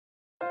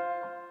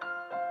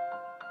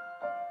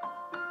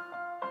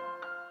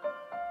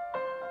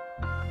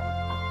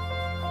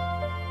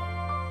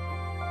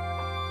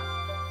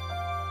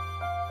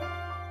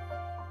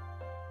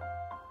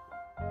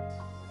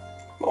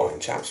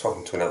chaps,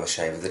 welcome to another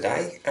shave of the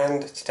day,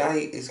 and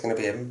today is going to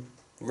be a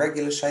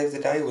regular shave of the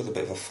day with a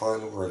bit of a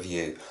final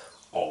review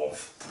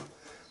of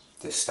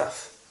this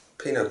stuff,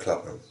 Pinot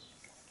Clubman.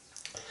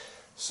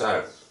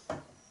 So,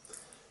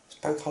 it's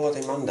Bank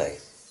Holiday Monday.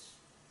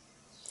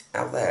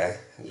 Out there,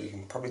 as you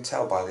can probably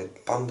tell by the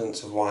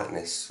abundance of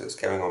whiteness that's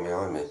going on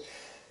behind me,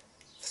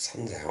 the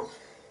sun's out.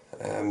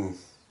 Bank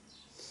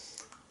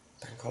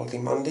Holiday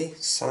Monday,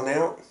 sun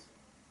out,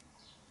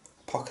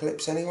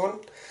 apocalypse anyone?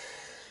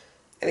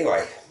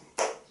 Anyway,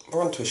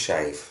 we're on to a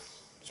shave.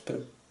 It's been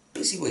a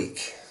busy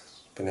week.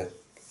 It's been a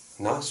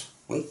nice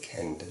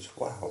weekend as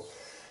well.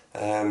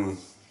 Not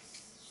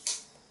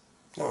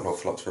an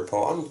awful lot to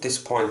report on.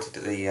 Disappointed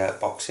at the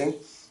boxing.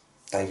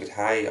 David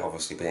Haye,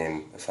 obviously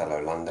being a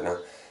fellow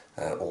Londoner,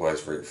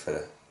 always root for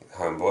the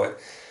homeboy.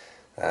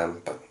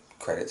 But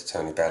credit to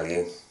Tony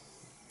Bellew.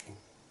 He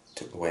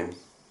took the win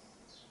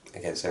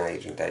against an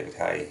agent, David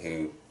Haye,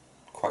 who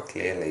quite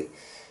clearly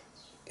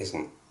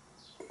isn't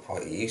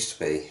what he used to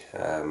be.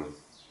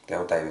 The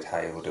old David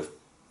Haye would have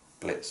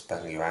blitzed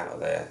Bellew out of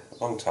there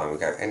a long time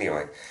ago.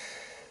 Anyway,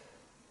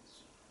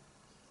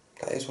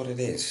 that is what it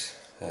is.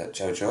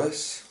 Joe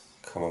Joyce,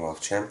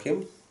 Commonwealth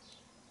champion,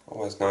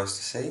 always nice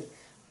to see.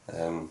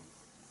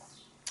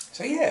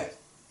 So yeah,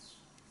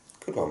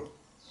 good one.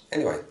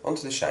 Anyway,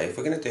 onto the shave.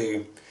 We're going to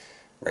do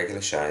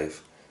regular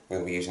shave. We're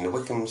going to be using the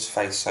Wickham's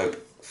face soap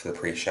for the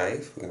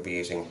pre-shave. We're going to be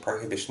using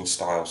Prohibition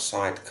style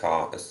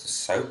sidecar as the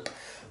soap,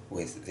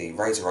 with the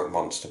Razor Rock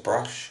Monster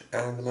brush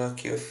and the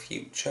Mercure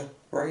Future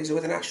razor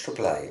with an Astra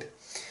blade.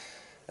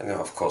 And then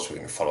of course we're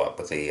going to follow up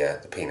with the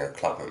Pinot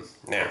Clubman.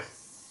 Now,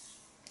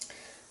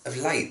 of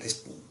late,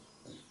 this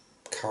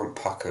current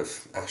puck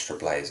of Astra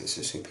blades, it's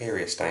a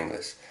superior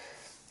stainless.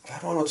 I've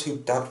had one or two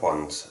dud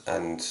ones,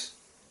 and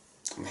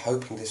I'm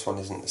hoping this one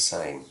isn't the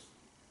same.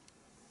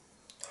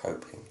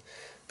 Hoping,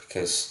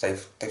 because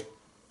they've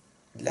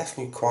left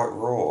me quite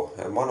raw,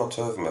 and one or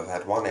two of them have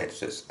had one edge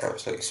that's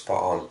absolutely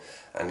spot on,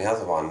 and the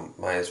other one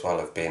may as well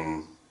have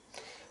been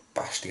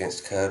bashed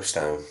against a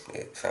curbstone.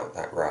 It felt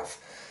that rough.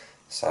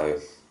 So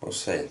we'll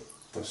see.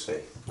 We'll see.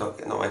 Not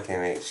making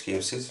any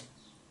excuses,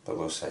 but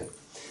we'll see.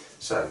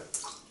 So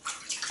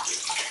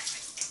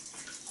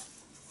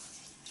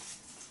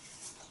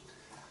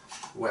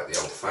wet the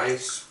old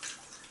face.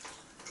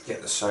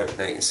 Get the soap.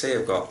 Now you can see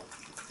I've got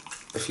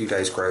a few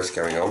days growth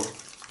going on,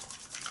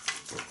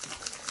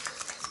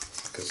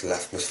 because I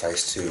left my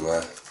face to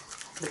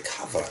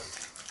recover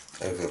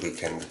over the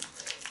weekend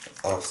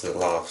after the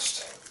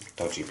last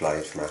dodgy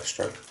blade from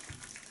Astra.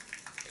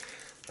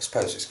 I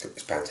suppose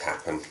it's bound to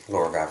happen.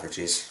 Law of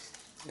averages.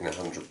 In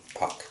 100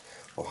 puck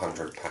or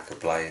 100 pack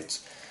of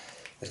blades,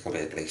 there's going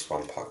to be at least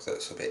one puck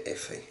that's a bit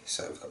iffy.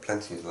 So we've got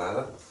plenty of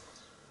lather.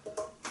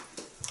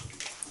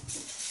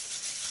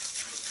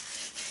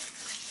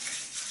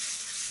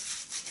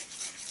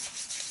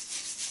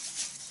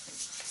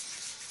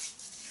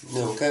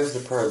 Now we'll go for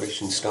the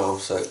Prohibition style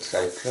soap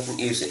today, because I haven't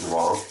used it in a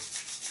while.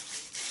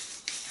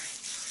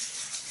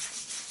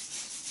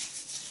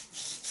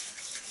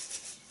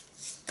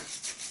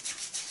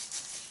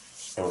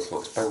 Also,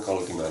 it's Bank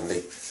Holiday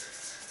Monday.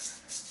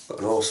 Got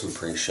an awesome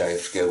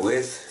pre-shave to go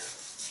with.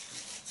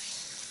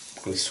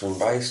 Glycerin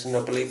based, and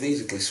I believe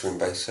these are glycerin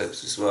based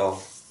soaps as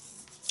well.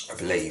 I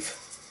believe.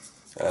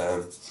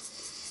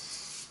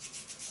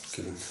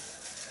 Given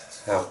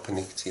how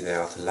pernickety they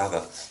are to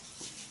lather.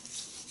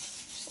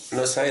 And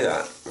I say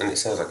that, and it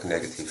sounds like a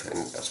negative, and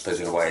I suppose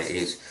in a way it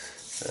is.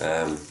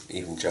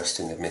 Even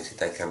Justin admitted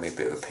they can be a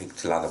bit of a pig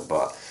to lather,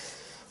 but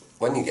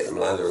when you get them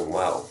lathering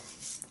well,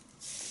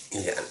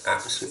 you get an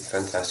absolutely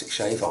fantastic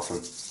shave off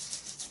them.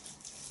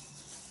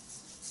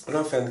 And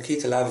I found the key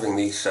to lathering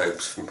these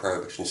soaps from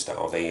Prohibition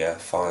style, the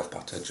 5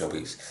 butter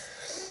jobbies,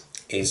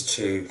 is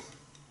to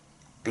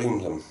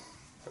bloom them.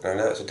 And I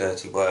know it's a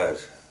dirty word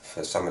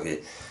for some of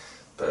you,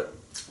 but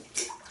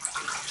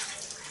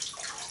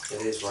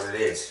it is what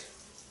it is.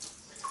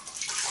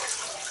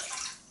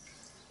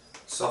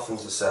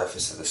 Softens the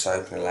surface of the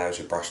soap and allows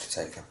your brush to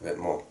take up a bit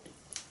more.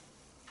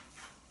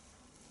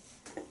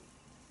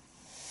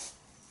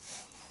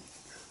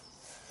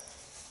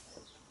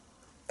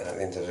 And at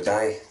the end of the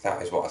day,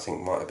 that is what I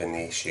think might have been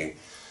the issue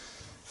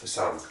for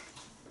some.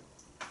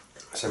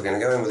 So we're going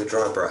to go in with a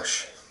dry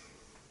brush.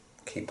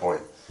 Key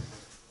point.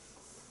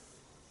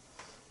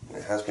 And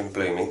it has been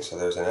blooming, so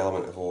there's an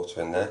element of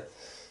water in there.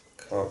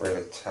 Can't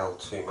really tell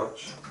too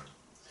much.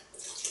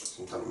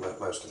 I've done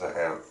most of that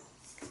out.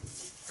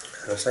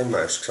 And I say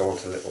most because I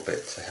want a little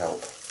bit to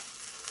help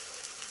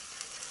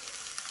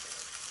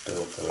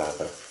build the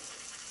lather.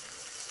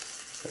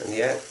 And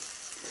yet,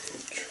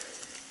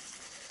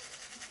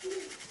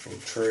 in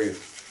true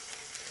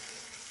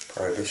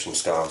Prohibition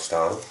style,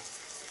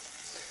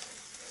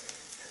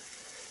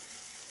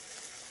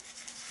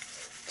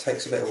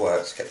 takes a bit of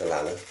work to get the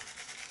lather.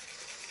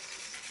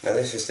 Now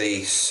this is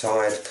the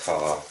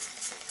sidecar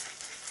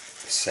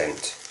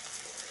scent,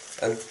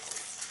 and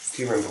if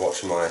you remember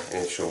watching my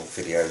initial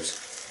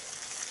videos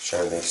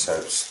showing these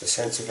soaps, the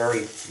scents are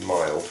very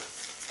mild,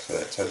 so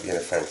they're totally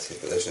inoffensive,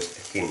 but there's just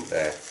a hint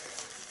there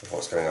of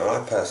what's going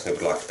on. I personally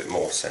would like a bit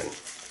more scent.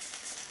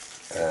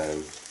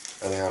 And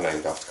they are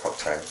named after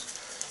cocktails.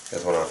 The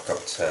other one I've got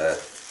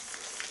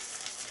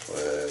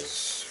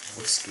was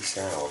whiskey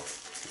sour,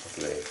 I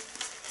believe.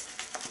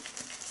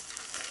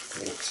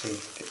 You can see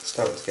it's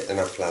starting to get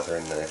enough lather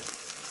in there.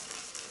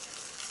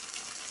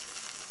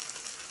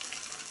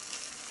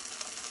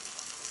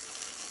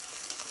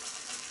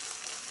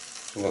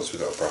 And once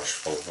we've got a brush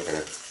full, we're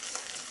going to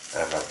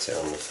add at it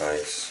on the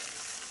face.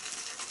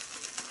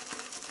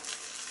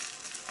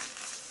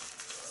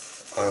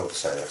 I would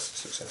say that's a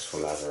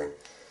successful lathering.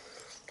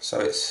 So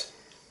it's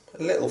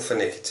a little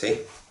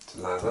finicky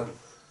to lather.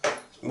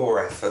 It's more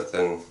effort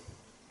than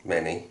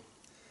many,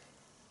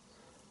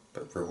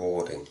 but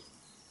rewarding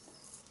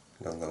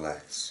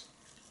nonetheless.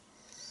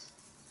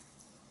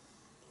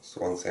 That's the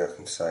one thing I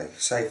can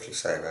safely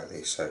say about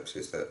these soaps,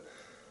 is that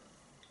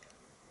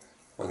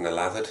when they're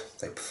lathered,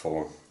 they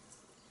perform.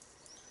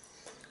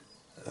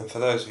 And for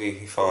those of you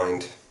who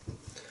find,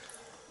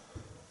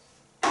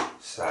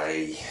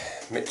 say,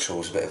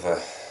 Mitchell's a bit of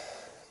a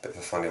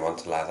funny one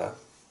to lather,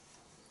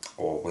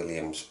 or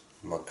Williams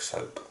mug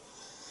soap,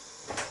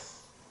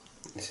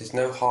 this is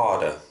no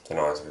harder than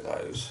either of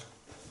those,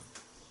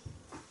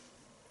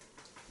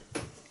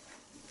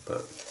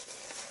 but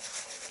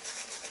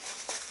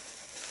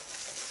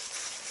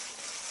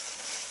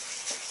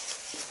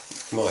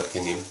in my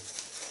opinion,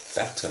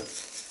 better.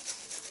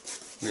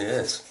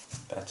 Yes,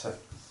 better.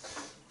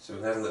 So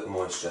we have a little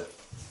moisture.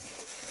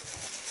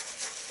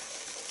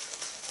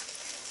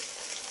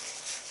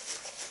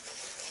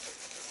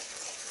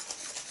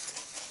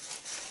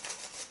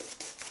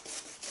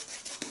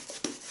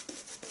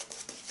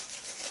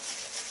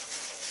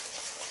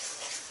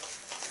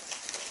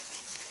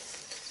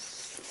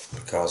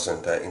 Because,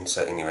 and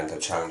insert innuendo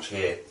challenge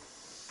here,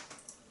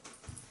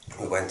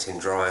 we went in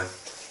dry,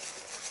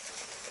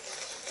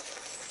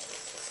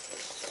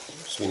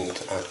 so we need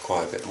to add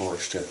quite a bit of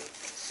moisture.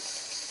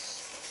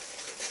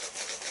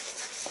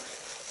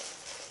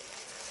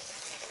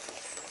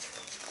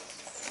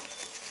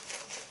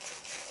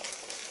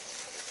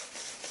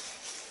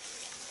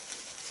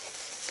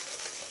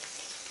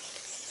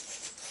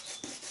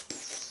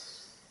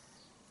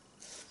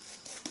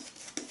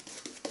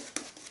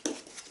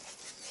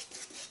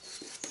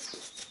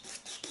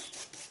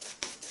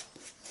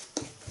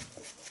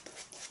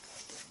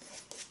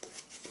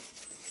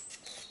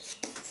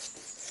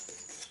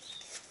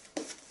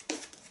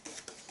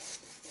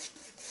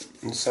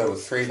 And so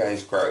with 3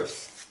 days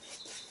growth,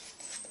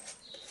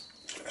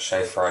 I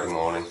shaved Friday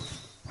morning,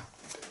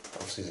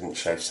 obviously didn't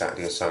shave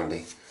Saturday or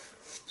Sunday,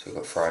 so we've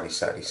got Friday,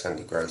 Saturday,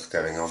 Sunday growth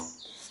going on.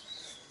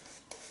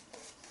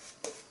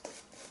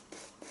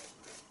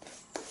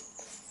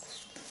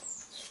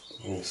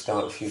 I'm going to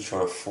start the future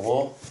on a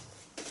 4.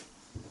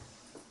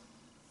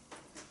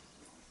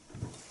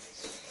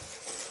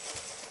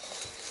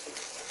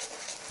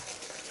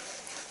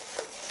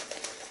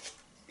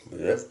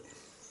 Yep.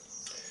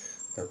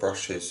 My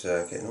brush is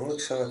getting all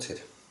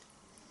excited.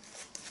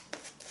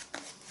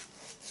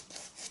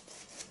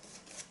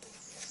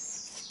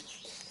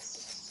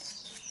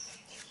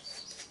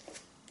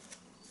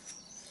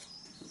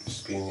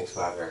 Spewing its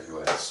lather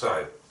everywhere.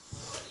 So,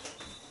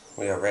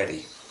 we are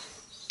ready.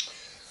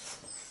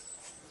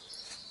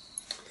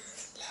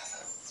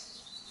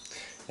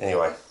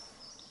 Anyway,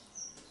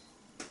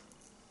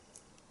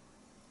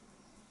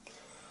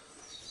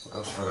 what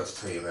else have I got to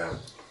tell you about?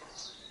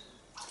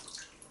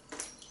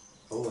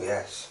 Oh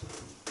yes,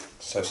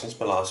 so since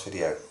my last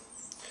video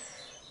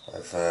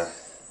I've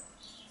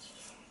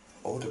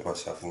ordered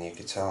myself a new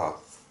guitar,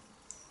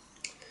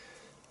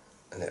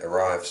 and it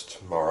arrives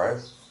tomorrow,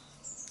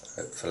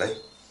 hopefully.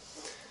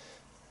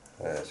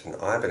 It's an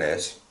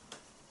Ibanez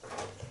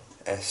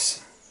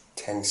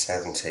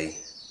S1070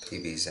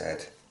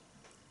 PBZ,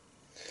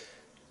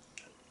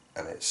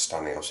 and it's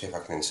stunning. I'll see if I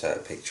can insert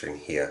a picture in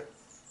here.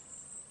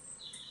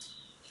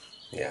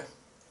 Yeah,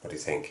 what do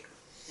you think?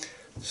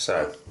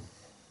 So,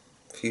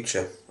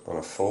 future on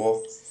a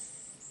 4,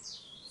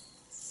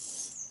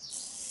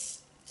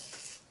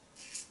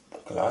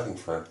 gliding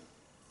through.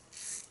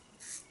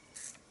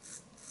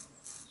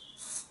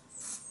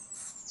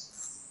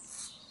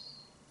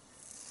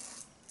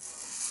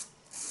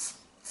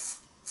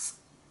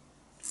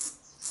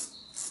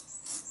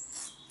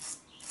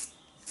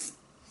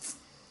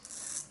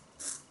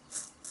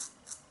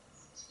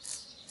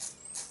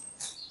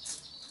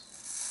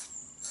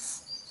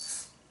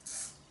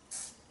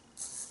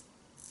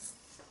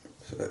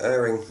 So we're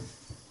erring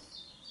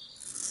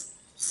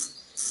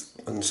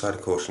on the side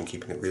of caution,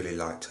 keeping it really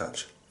light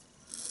touch.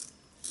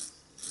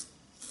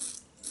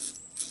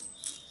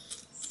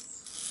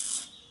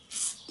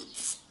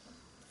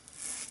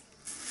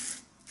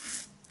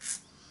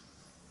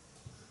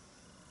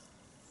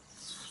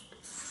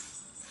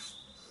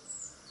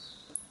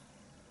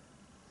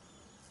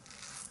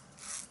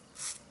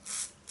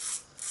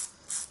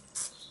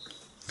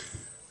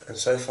 And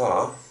so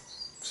far,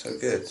 so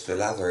good. The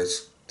lather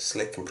is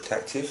slick and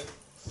protective,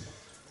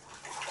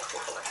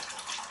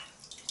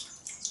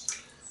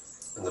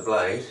 and the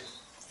blade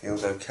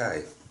feels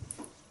okay.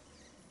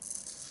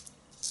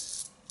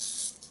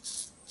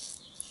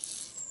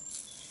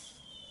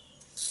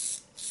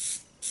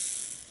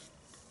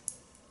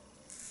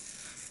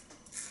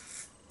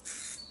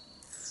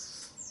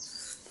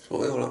 What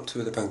are we all up to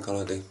with the bank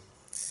holiday?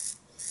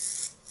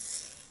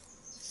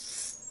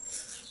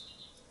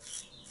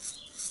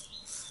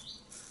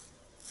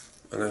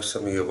 I know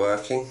some of you are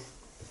working,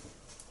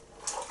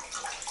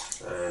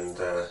 and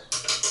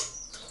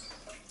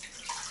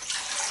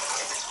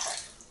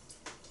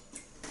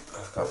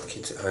I've got the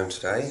kids at home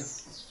today.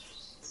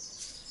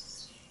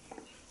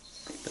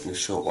 But in a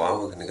short while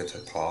we're going to go to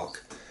the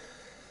park.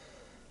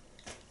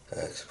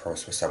 Because I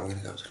promised myself I'm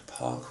going to go to the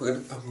park.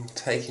 I'm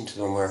taking to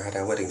the one where I had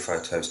our wedding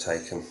photos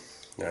taken.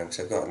 Because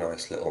they've got a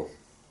nice little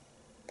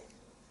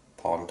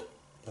pond,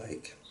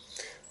 lake,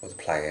 with a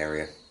play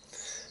area.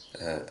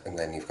 And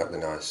then you've got the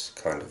nice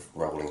kind of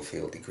rolling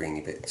fieldy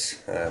greeny bits.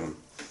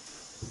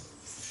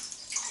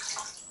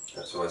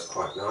 That's always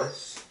quite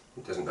nice.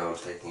 He doesn't know I'm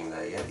taking him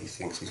there yet. He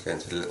thinks he's going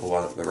to the little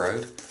one up the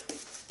road.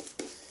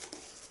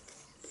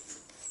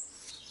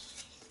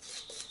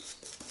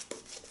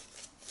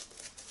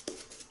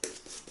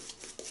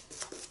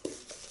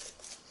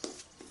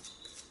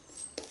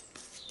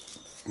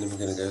 And then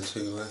we're going to go to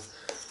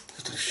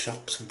the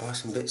shops and buy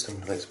some bits. I'm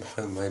going to make some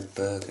homemade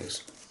burgers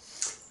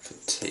for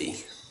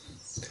tea.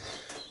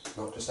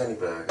 Not just any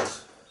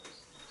burgers.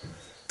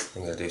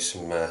 I'm going to do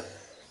some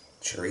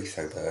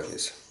chorizo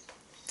burgers,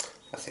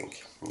 I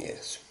think.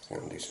 Yes, I'm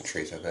going to do some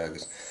chorizo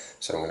burgers.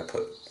 So I'm going to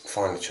put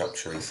finely chopped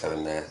chorizo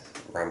in there,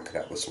 ramp it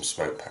up with some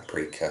smoked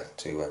paprika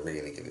to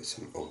really give it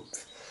some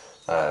oomph.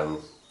 And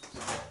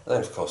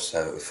then of course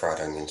serve it with fried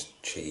onions,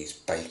 cheese,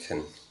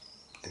 bacon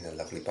in a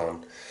lovely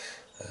bun,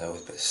 with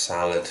a bit of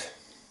salad.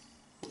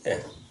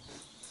 Yeah.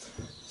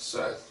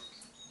 So,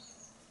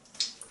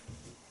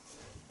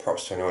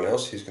 props to anyone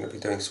else who's going to be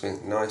doing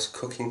something nice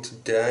cooking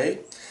today.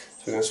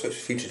 So we're going to switch the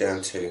feature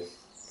down to a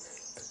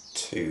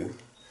 2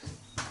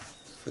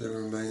 for the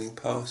remaining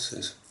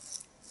passes.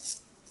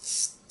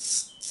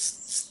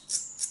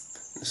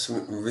 There's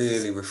something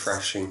really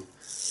refreshing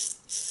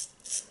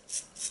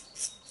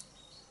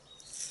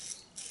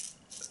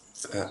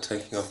about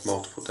taking off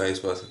multiple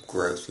days worth of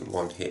growth in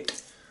one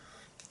hit.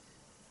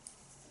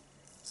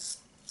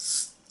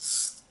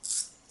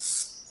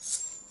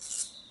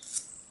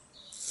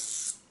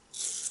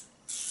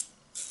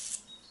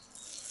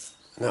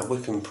 And that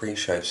Wickham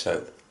pre-shave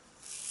soap,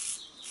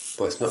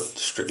 well, it's not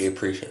strictly a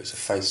pre-shave, it's a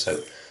face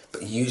soap,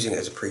 but using it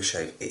as a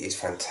pre-shave, it is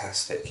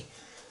fantastic.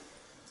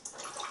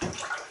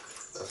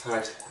 I've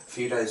had a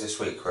few days this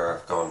week where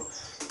I've gone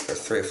for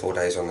 3 or 4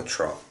 days on the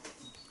trot,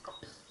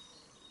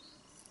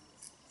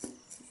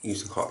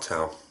 using hot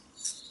towel.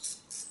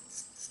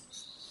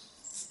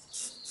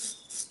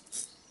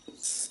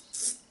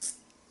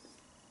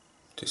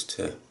 Just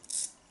to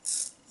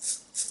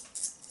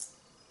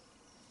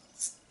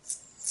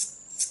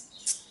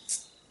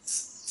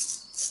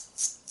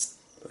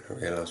I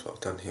realise what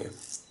I've done here.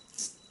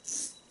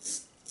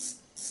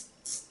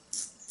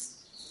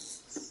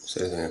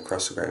 So anything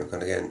across the grain I've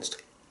gone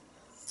against.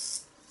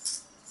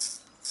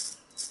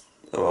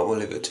 Oh well, we'll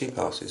leave it at 2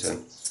 passes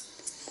then.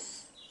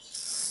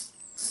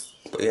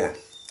 But yeah.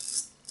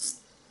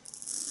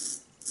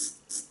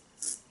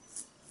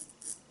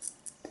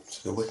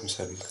 So the Wickham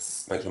soap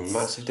makes a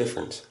massive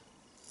difference.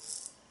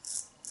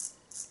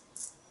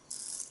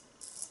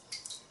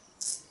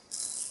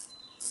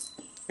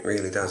 It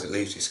really does, it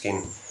leaves your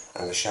skin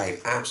and the shave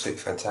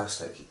absolutely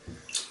fantastic.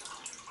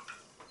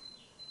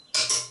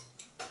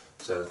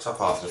 So the top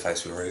half of the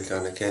face we're really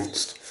going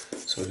against,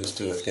 so we'll just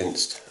do it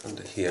against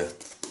under here,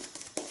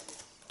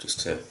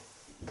 just to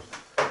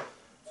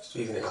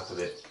even it up a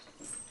bit.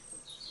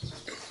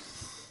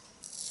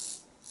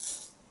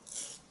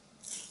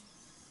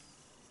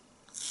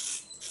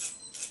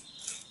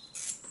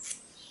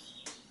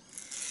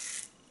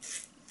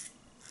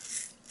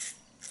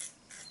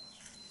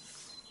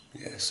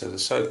 Yeah, so the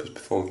soap has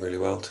performed really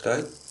well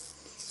today.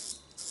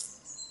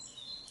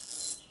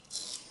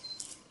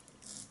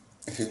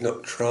 If you've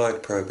not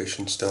tried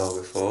Prohibition Style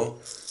before,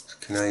 it's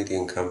a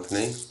Canadian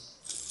company.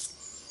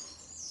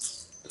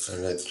 I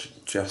know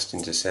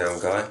Justin's a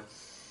sound guy.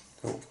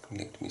 Oh,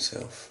 nicked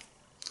myself.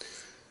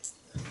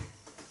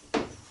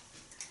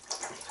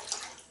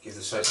 Give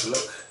the soap a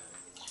look.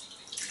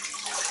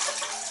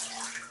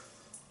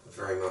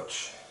 Very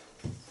much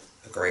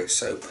a great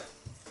soap.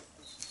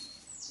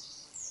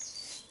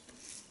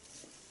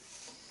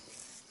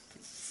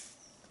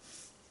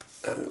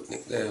 That little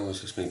nick there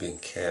was just me being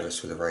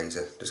careless with the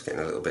razor, just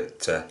getting a little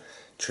bit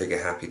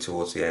trigger happy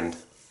towards the end.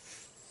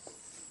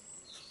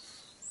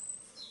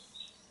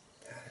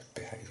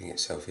 Behaving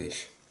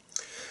itself-ish.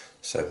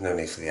 So no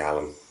need for the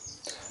alum.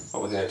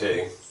 What we're going to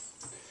do,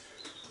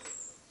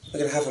 we're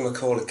going to have a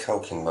Macaulay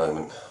Culkin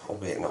moment,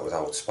 albeit not with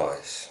Old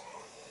Spice.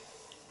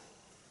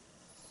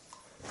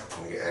 I'm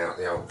going to get out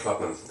the old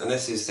Clubman, and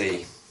this is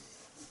the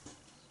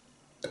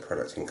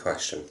product in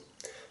question.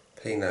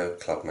 Pinot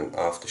Clubman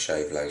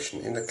aftershave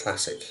lotion in the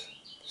classic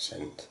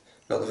scent,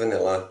 not the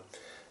vanilla,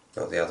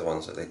 not the other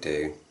ones that they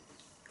do.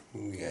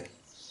 Yeah,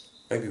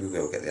 maybe we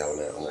will get the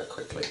alum out on that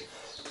quickly.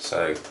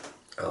 So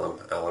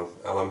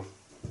alum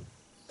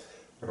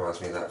reminds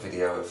me of that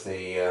video of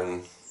the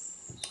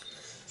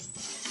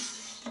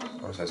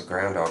what was that, a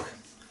groundhog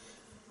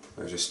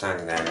I was just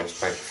standing there and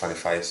just making funny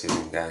faces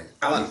and going,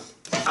 Alan,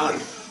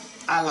 Alan,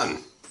 Alan.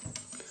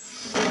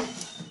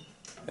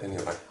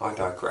 Anyway, I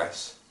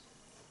digress.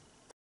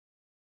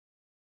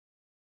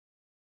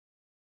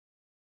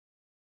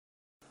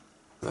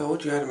 Well,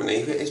 would you Adam and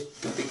Eve, it is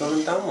bloody gone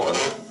and done one.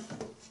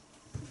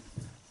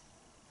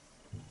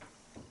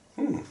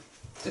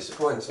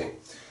 Disappointing.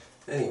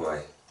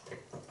 Anyway,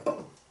 it's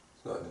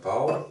not in the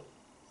bowl.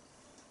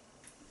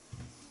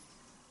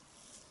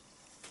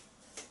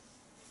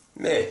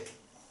 Meh.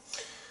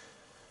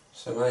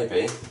 So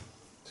maybe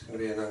it's going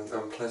to be an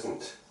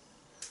unpleasant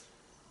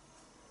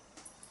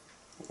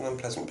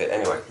bit.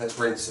 Anyway, let's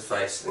rinse the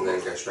face and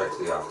then go straight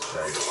to the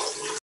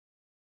aftershave.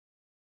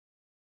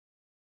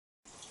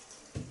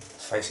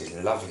 The face is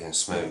lovely and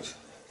smooth,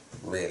 it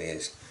really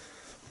is.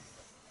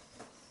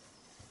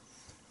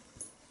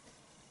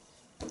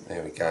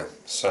 There we go.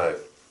 So,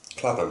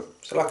 club 'em.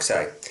 So like I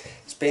say,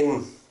 it's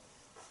been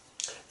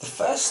the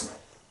first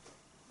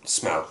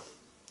smell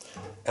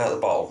out of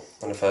the bowl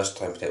when I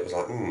first opened it was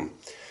like,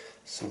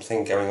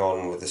 something going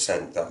on with the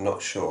scent that I'm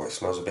not sure. It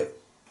smells a bit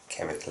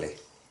chemically,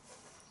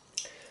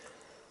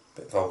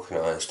 a bit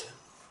vulcanised.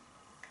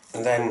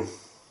 And then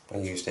I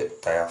used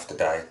it day after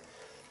day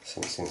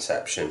since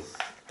inception.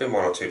 Been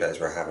 1 or 2 days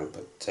where I haven't,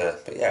 but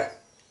yeah,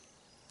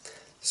 the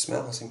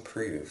smell has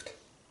improved.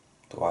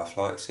 The wife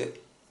likes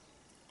it.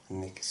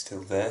 Nick is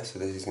still there, so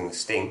this is going to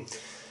sting.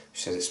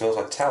 She says it smells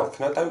like talc,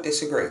 and I don't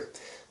disagree.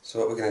 So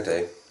what we're going to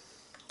do,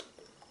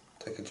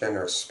 take a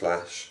generous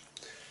splash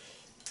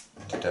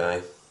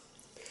today,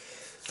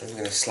 and we're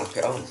going to slap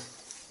it on.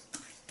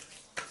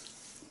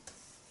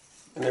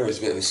 And there is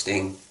a bit of a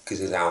sting because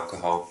there's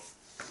alcohol,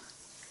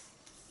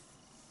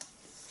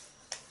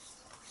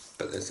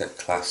 but there's that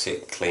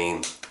classic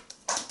clean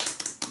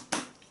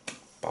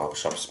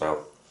barbershop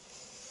smell,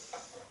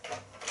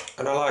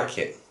 and I like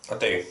it. I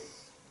do.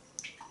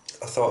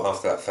 I thought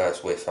after that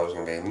first whiff I was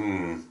going to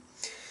be,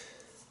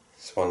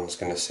 this one's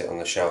going to sit on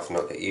the shelf and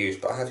not get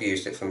used, but I have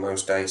used it for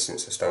most days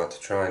since I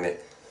started trying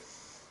it,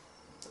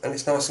 and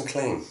it's nice and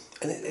clean,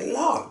 and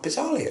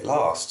bizarrely it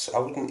lasts. I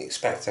wouldn't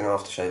expect an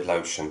aftershave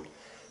lotion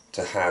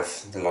to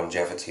have the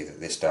longevity that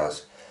this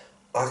does.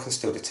 I can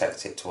still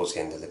detect it towards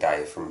the end of the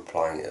day from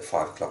applying it at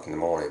 5 o'clock in the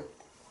morning.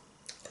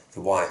 The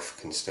wife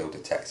can still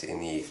detect it in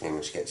the evening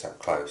when she gets up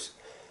close.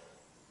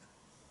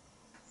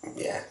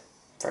 Yeah,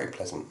 very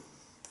pleasant.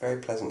 Very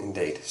pleasant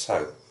indeed.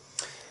 So,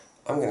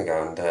 I'm going to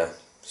go and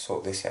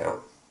sort this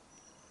out.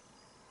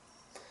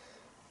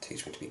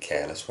 Teach me to be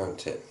careless,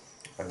 won't it?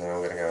 And then I'm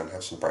going to go and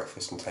have some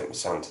breakfast and take my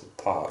son to the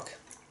park.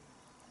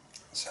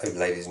 So,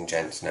 ladies and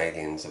gents and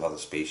aliens of other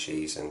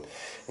species and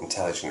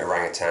intelligent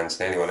orangutans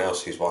and anyone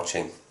else who's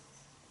watching,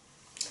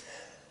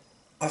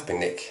 I've been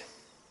Nick.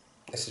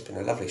 This has been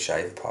a lovely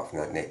shave, apart from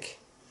that Nick.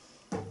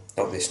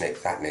 Not this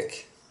Nick, that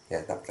Nick.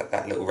 Yeah,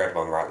 that little red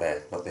one right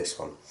there, not this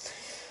one.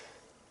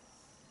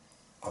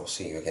 I will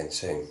see you again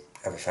soon.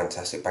 Have a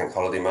fantastic bank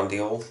holiday Monday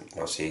all, and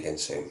I'll see you again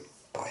soon.